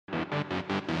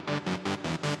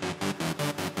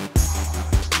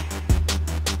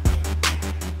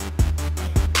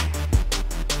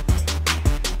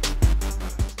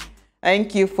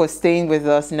Thank you for staying with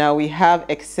us. Now we have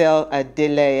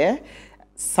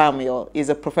Adeleye-Samuel. Is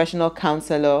a professional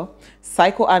counselor,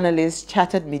 psychoanalyst,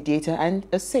 chartered mediator, and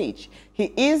a sage.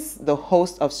 He is the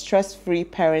host of Stress-Free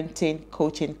Parenting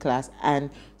Coaching Class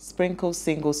and Sprinkle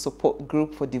Single Support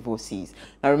Group for Divorcees.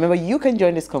 Now remember, you can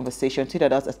join this conversation. Tweet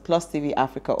at us at +TV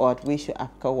Africa or at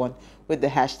WeShowAfrica1 with the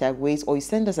hashtag Ways, or you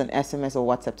send us an SMS or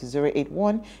WhatsApp to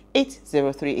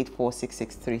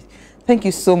 081-803-84663. Thank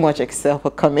you so much, Excel, for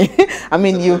coming. I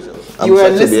mean, you were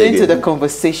listening to the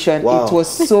conversation. Wow. It was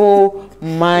so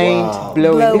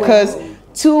mind-blowing because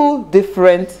two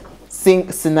different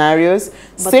scenarios,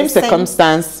 same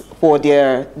circumstance for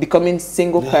their becoming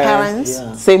single parents,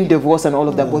 same divorce and all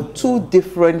of that, but two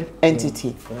different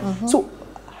entities. So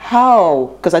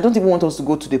how, because I don't even want us to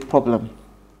go to the problem.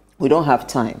 We don't have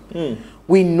time.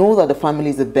 We know that the family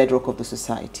is the bedrock of the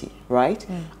society, right?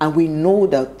 And we know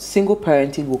that single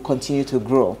parenting will continue to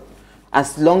grow.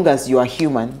 As long as you are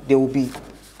human, there will be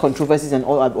controversies and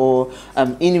all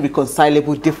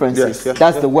irreconcilable differences.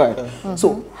 That's the word.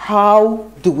 So how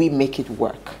do we make it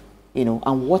work? You know,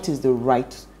 and what is the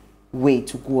right way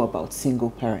to go about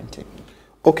single parenting?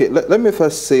 Okay, let me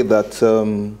first say that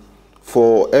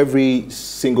for every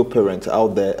single parent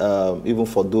out there, even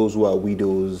for those who are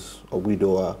widows or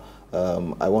widower,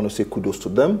 I want to say kudos to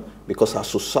them, because our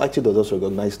society does not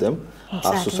recognize them.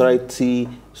 Exactly. Our society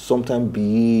sometimes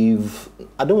behave,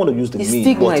 I don't want to use the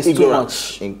mean, but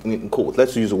ignorance in quote.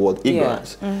 Let's use the word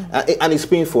ignorance. And it's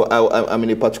painful. I'm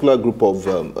in a particular group of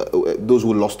those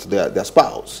who lost their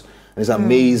spouse. And it's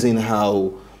amazing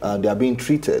how they are being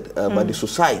treated by the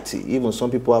society. Even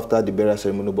some people after the burial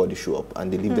ceremony, nobody show up,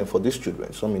 and they leave them for these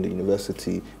children. Some in the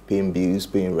university, paying bills,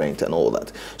 paying rent, and all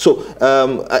that. So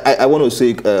I want to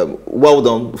say well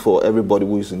done for everybody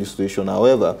who is in this situation.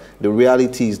 However, the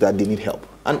reality is that they need help.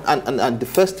 And the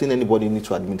first thing anybody needs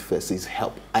to admit first is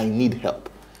help. I need help.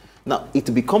 Now,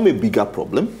 it becomes a bigger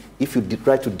problem if you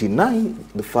try to deny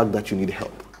the fact that you need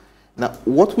help. Now,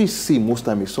 what we see most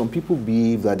time is some people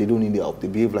behave that they don't need help. They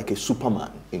behave like a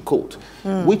Superman, in quote,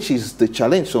 which is the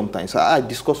challenge sometimes. I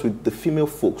discuss with the female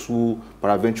folks who,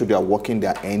 peradventure, they are working, they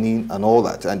are earning and all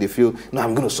that, and they feel, no,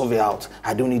 I'm going to solve it out.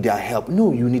 I don't need their help.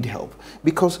 No, you need help.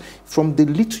 Because from the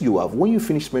little you have, when you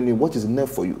finish spending, what is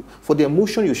enough for you? For the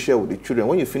emotion you share with the children,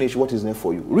 when you finish, what is enough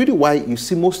for you? Really why you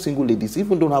see most single ladies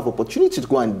even don't have opportunity to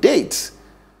go and date.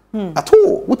 At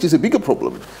all, which is a bigger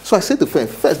problem. So I said the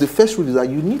first rule is that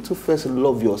you need to first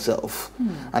love yourself.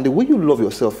 And the way you love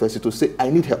yourself first is to say, I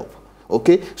need help.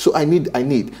 Okay, so I need.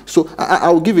 So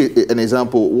I'll give you an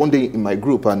example. One day in my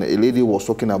group, and a lady was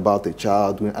talking about a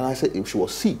child, and I said if she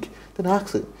was sick, then I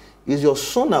asked her, is your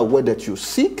son aware that you're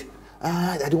sick?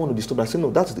 I don't want to disturb her. I said,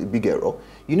 no, that's the big error.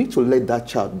 You need to let that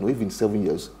child know, even 7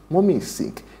 years, mommy is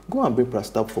sick. Go and bring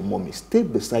paracetamol for mommy. Stay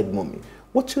beside mommy.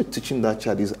 What you're teaching that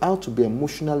child is how to be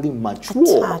emotionally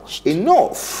mature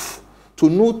enough to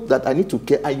know that I need to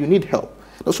care and you need help.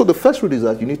 Now, so the first rule is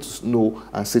that you need to know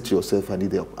and say to yourself, I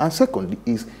need help. And secondly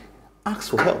is ask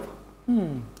for help.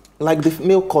 Like the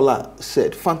male caller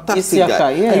said, fantastic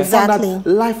guy. And you found that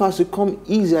life has become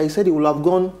easier. He said he would have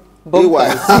gone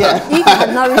haywire. He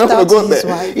had not reached out to his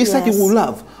wife. He said he would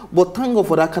have. But thank God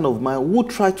for that kind of man who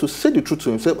try to say the truth to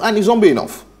himself, and he's humble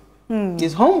enough.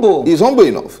 He's humble. He's humble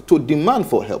enough to demand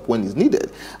for help when it's needed.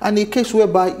 And in a case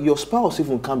whereby your spouse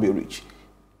even can't be reached,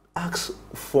 ask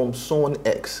from someone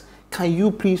else, can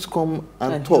you please come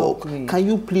and talk? Can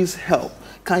you please help?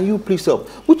 Can you please help?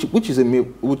 Which is a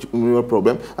real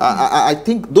problem. I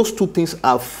think those two things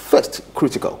are first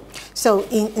critical. So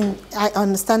I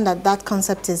understand that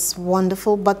concept is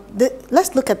wonderful, but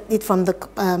let's look at it from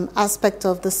the aspect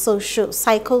of the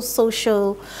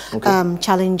psychosocial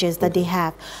challenges that they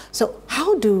have. So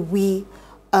how do we,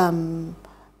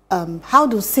 how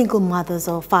do single mothers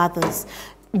or fathers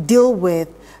deal with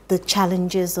the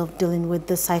challenges of dealing with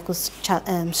the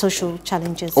social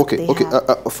challenges they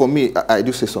have? For me, I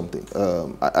do say something.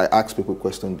 I ask people a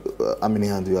question, how many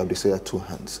hands do you have? They say 2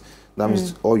 hands. That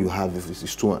means all you have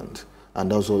is 2 hands. And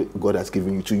that's all God has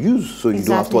given you to use. So you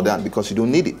don't have to that because you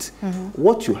don't need it.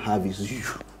 What you have is you.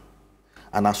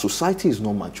 And our society is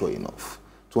not mature enough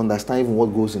to understand even what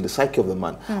goes in the psyche of the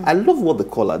man. I love what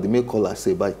the male caller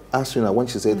said by answering her when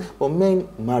she said, well, men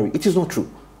marry. It is not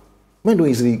true. Men don't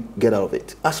easily get out of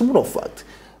it. As a matter of fact,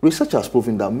 research has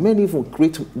proven that men even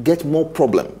get more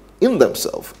problem in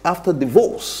themselves after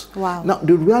divorce. Wow. Now,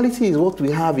 the reality is what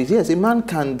we have is, yes, a man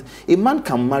can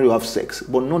marry or have sex,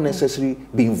 but not necessarily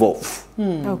be involved.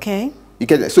 Okay.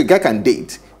 So a guy can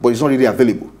date, but he's not really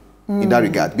available in that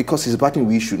regard because he's battling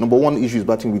with issue. Number one issue is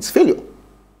battling with failure.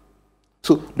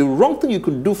 So the wrong thing you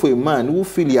could do for a man who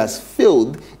feel he has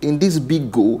failed in this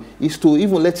big goal is to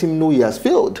even let him know he has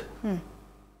failed.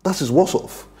 That's his worse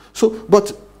off. So,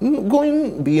 but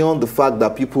going beyond the fact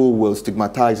that people will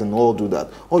stigmatize and all do that,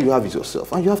 all you have is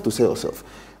yourself. And you have to say yourself,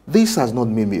 this has not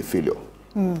made me a failure.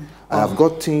 I have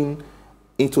gotten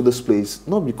into this place,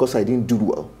 not because I didn't do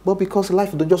well, but because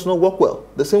life does just not work well.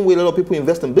 The same way a lot of people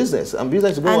invest in business, and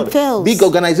business is going on. Big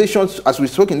organizations, as we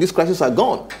spoke in this crisis, are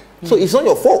gone. So it's not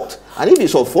your fault. And if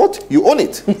it's your fault, you own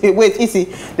it. Wait, Issy,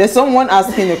 there's someone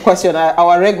asking a question,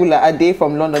 our regular, Ade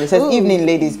from London. He says, evening,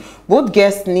 ladies. Both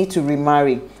guests need to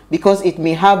remarry because it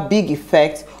may have big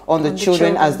effect on the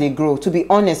children as they grow. To be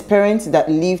honest, parents that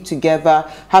live together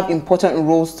have important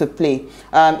roles to play.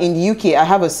 In the UK, I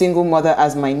have a single mother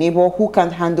as my neighbor who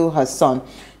can't handle her son.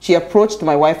 She approached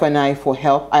my wife and I for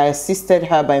help. I assisted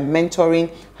her by mentoring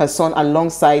her son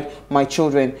alongside my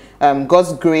children. By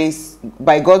God's grace,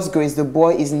 the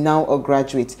boy is now a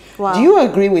graduate. Wow. Do you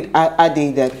agree with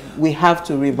Ade that we have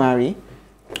to remarry?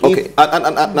 Okay,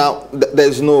 and now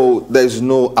there's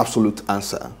no absolute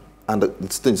answer. And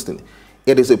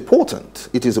it is important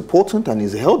and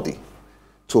is healthy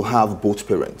to have both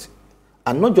parents.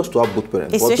 And not just to have both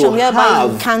parents, but to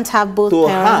have, you can't have both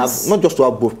parents. Not just to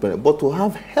have both parents, but to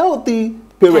have healthy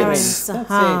parents.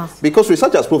 Because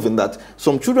research has proven that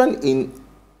some children in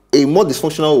a more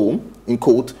dysfunctional home, in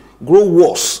quote, grow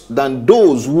worse than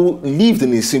those who lived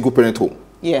in a single parent home.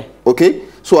 Yeah. Okay?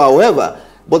 So, however,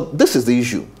 but this is the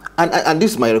issue. And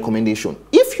this is my recommendation.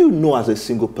 If you know as a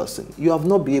single person, you have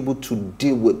not been able to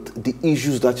deal with the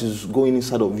issues that is going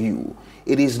inside of you,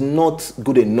 it is not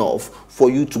good enough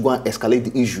for you to go and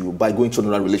escalate the issue by going to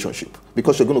another relationship,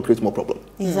 because you're going to create more problems.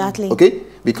 Exactly. Okay?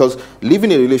 Because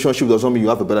living in a relationship doesn't mean you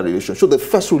have a better relationship. So the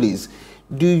first rule is,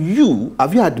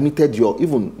 have you admitted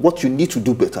even what you need to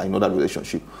do better in another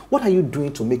relationship? What are you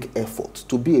doing to make effort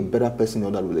to be a better person in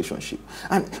another relationship?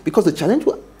 And because the challenge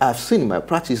I've seen in my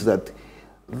practice is that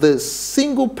the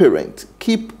single parent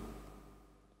keep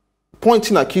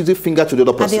pointing accusing finger to the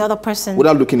other person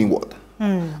without looking inward.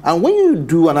 And when you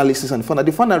do analysis and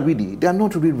they find that really they are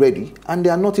not really ready, and they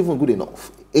are not even good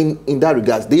enough in that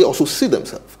regards. They also see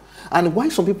themselves. And why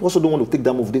some people also don't want to take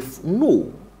that move, they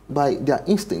know by their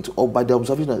instinct or by their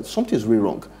observation that something is really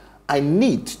wrong. I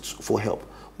need for help.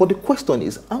 But the question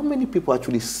is, how many people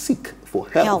actually seek for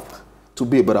help to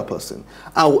be a better person?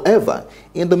 However,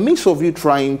 in the midst of you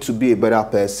trying to be a better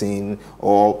person,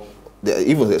 or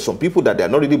even there's some people that they're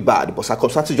not really bad, but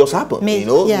circumstances just happen,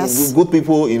 good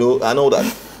people, and all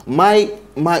that. My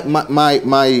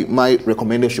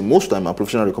recommendation, most time, my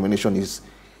professional recommendation is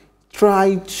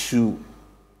try to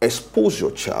expose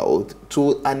your child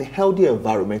to an healthy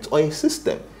environment or a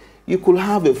system. You could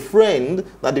have a friend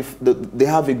that they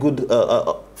have a good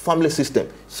family system.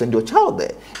 Send your child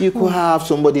there. You could have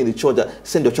somebody in the church that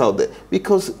send your child there.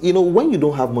 Because, when you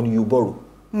don't have money, you borrow.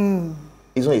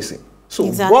 It's not easy. So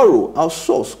borrow,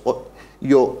 outsource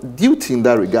your duty in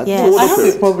that regard. Yes. I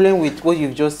have a problem with what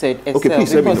you've just said, Estelle. Okay,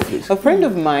 please, let me know, please. A friend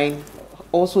of mine,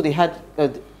 also they had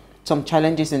some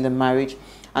challenges in the marriage,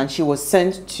 and she was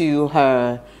sent to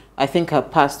her, I think, her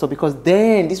pastor, because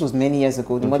then, this was many years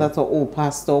ago, the mother thought, oh,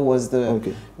 pastor was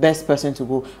the best person to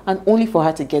go, and only for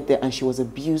her to get there, and she was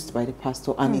abused by the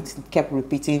pastor, and it kept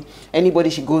repeating, anybody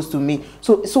she goes to me.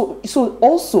 So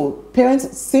also,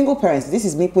 parents, single parents, this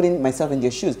is me putting myself in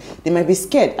their shoes, they might be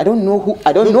scared. I don't know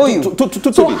you.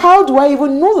 So how do I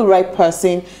even know the right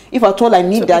person if at all I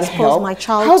need that help? My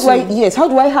child how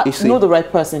do I know the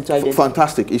right person to identify?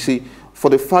 Fantastic. You see, for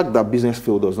the fact that business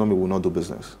failed does not mean we will not do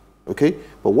business. Okay?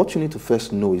 But what you need to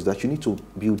first know is that you need to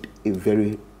build a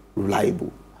very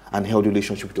reliable and healthy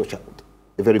relationship with your child.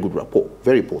 A very good rapport.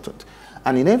 Very important.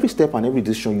 And in every step and every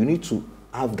decision, you need to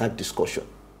have that discussion.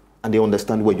 And they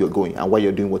understand where you're going and why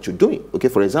you're doing what you're doing. Okay?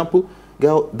 For example,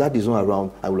 girl, dad is not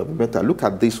around, I will have been better. Look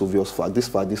at this obvious fact, this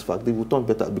fact. They will turn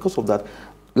better. Because of that,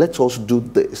 let us do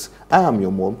this. I am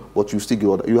your mom, but you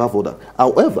still you have all that.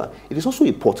 However, it is also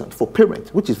important for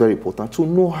parents, which is very important, to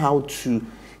know how to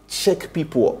check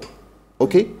people up.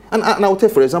 Okay? And I will tell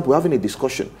you, for example, we're having a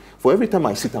discussion. For every time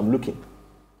I sit, I'm looking.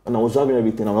 And I'm observing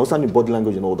everything. I'm understanding body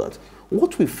language and all that.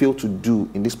 What we fail to do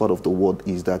in this part of the world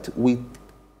is that we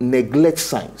neglect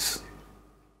signs.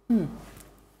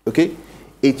 Okay?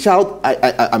 A child,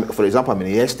 for example, I'm in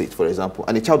a estate, for example,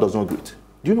 and a child does not greet.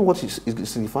 Do you know what it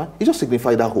signifies? It just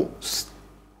signifies that home.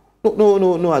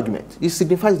 No argument. It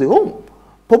signifies the home.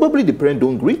 Probably the parent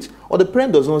don't greet, or the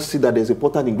parent does not see that there's a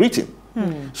pattern in greeting.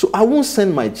 So I won't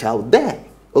send my child there.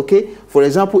 Okay? For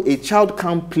example, a child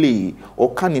can't play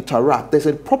or can't interact. There's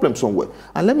a problem somewhere.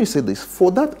 And let me say this,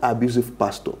 for that abusive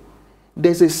pastor,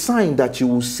 there's a sign that you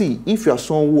will see if you are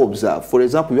someone who observe. For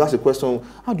example, you ask a question,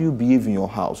 how do you behave in your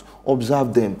house?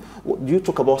 Observe them. Do you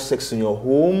talk about sex in your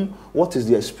home? What is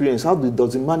the experience? How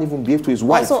does the man even behave to his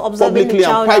wife? Also observing publicly the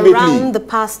child and privately? Around the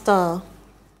pastor.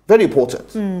 Very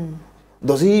important.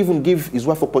 Does he even give his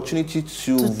wife opportunity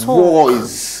to talk?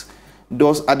 Voice?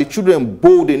 Are the children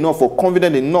bold enough or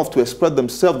confident enough to express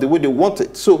themselves the way they want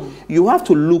it? So you have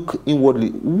to look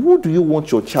inwardly. Who do you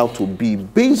want your child to be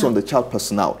based on the child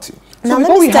personality? Now, so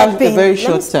before we have a very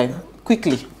short time,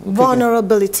 quickly.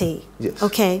 Vulnerability. Yes.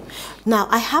 Okay. Now,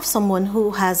 I have someone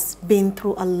who has been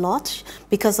through a lot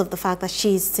because of the fact that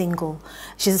she's single.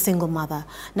 She's a single mother.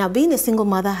 Now, being a single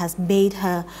mother has made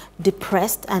her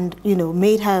depressed and,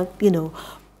 made her,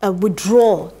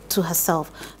 withdraw to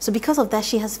herself. So because of that,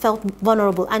 she has felt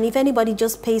vulnerable. And if anybody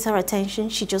just pays her attention,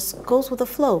 she just goes with the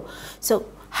flow. So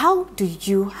how do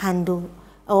you handle,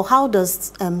 or how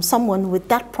does someone with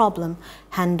that problem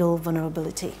handle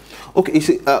vulnerability? Okay, you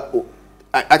see,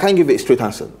 I can't give a straight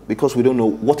answer because we don't know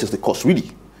what is the cause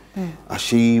really. Has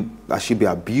she been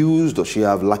abused? Does she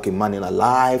have like a man in her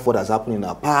life? What has happened in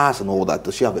her past and all that?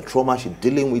 Does she have a trauma she's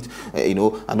dealing with,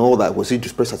 and all that? Was she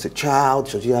depressed as a child?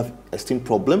 Does she have esteem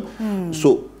problem?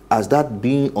 So as that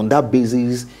being on that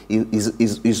basis,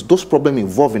 is those problems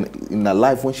involved in her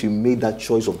life when she made that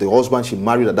choice of the husband she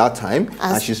married at that time,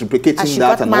 and she's replicating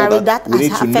that and all that? We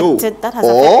need to know. That has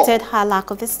affected her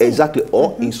lack of esteem. Exactly.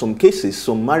 Or in some cases,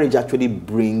 some marriage actually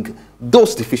bring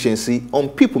those deficiencies on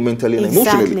people mentally and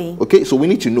emotionally. Okay, so we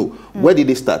need to know where did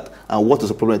they start and what is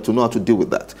the problem to know how to deal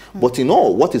with that. But in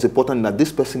all, what is important is that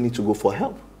this person needs to go for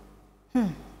help.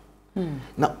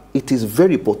 Now, it is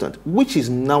very important, which is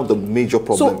now the major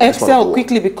problem. So, Excel,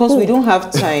 quickly, because we don't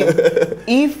have time.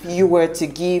 If you were to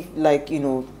give, like,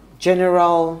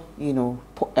 general,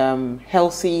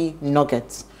 healthy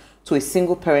nuggets to a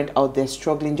single parent out there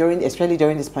struggling, especially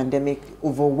during this pandemic,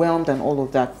 overwhelmed and all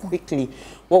of that, quickly,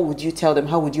 what would you tell them?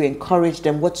 How would you encourage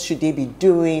them? What should they be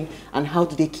doing? And how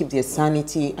do they keep their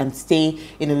sanity and stay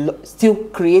still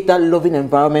create that loving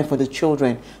environment for the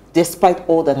children, despite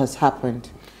all that has happened?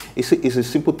 It's a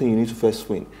simple thing you need to first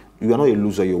win. You are not a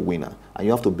loser, you're a winner. And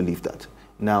you have to believe that.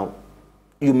 Now,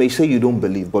 you may say you don't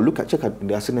believe, but check out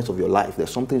the achievements of your life.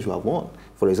 There's some things you have won.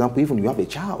 For example, even you have a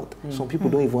child. Some people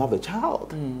don't even have a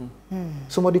child.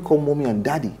 Somebody called mommy and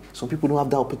daddy. Some people don't have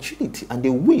that opportunity. And they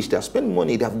wish, they have spent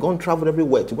money, they have gone travel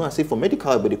everywhere to go and save for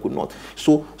medical help, but they could not.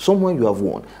 So somewhere you have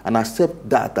won. And accept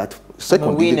that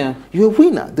second, you're a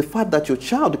winner. The fact that your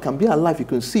child can be alive, you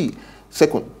can see.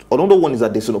 Second, another one is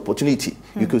that there's an opportunity.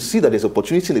 You can see that there's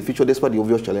opportunity in the future despite the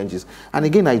obvious challenges. And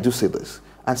again, I do say this,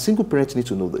 and single parents need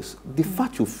to know this. The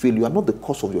fact you fail, you are not the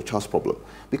cause of your child's problem.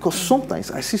 Because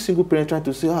sometimes I see single parents trying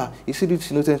to say, you see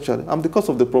this innocent child, I'm the cause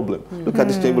of the problem. Look at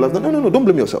this terrible life. No, don't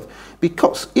blame yourself.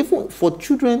 Because even for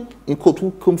children, in quote,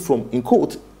 who come from, in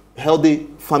quote, healthy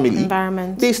family,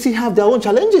 environment, they still have their own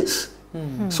challenges.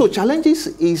 So challenges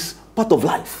is part of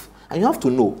life. And you have to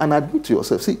know and admit to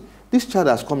yourself, see, this child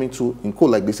has come into, in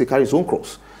quote, like they say, carry his own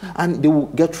cross, and they will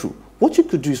get through. What you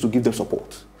could do is to give them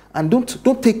support, and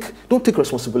don't take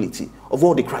responsibility of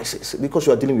all the crises because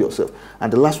you are dealing with yourself.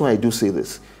 And the last one, I do say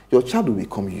this: your child will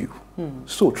become you.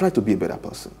 So try to be a better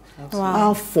person.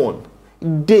 Wow. Have fun,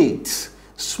 date,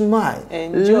 smile,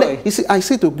 enjoy. You see, I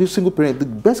say to a single parent, the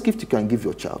best gift you can give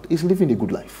your child is living a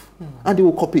good life, and they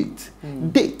will copy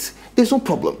it. Date. There's no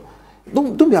problem.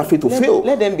 Don't be afraid to fail.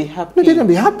 Let them be happy. Let them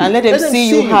be happy. And let them see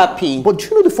you happy. But do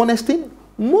you know the funniest thing?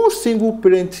 Most single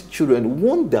parent children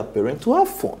want their parent to have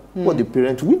fun, but the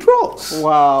parent withdraws.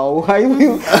 Wow.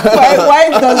 Why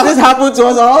does this happen to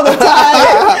us all the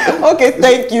time? Okay,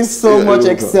 thank you so much,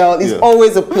 Excel. It's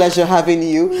always a pleasure having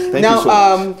you. Thank you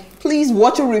so much. Please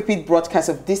watch a repeat broadcast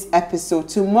of this episode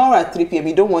tomorrow at 3 p.m.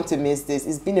 You don't want to miss this.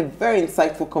 It's been a very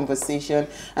insightful conversation.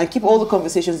 And keep all the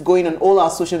conversations going on all our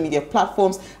social media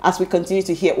platforms as we continue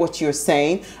to hear what you're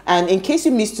saying. And in case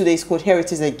you missed today's quote, here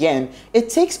it is again. It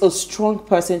takes a strong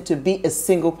person to be a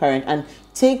single parent and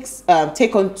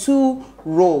take on two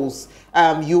roles.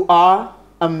 You are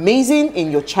amazing in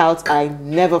your child's eye.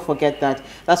 Never forget that.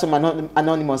 That's from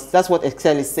Anonymous. That's what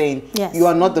Excel is saying. Yes. You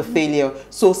are not the failure.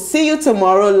 So see you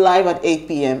tomorrow live at 8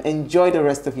 p.m. Enjoy the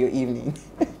rest of your evening.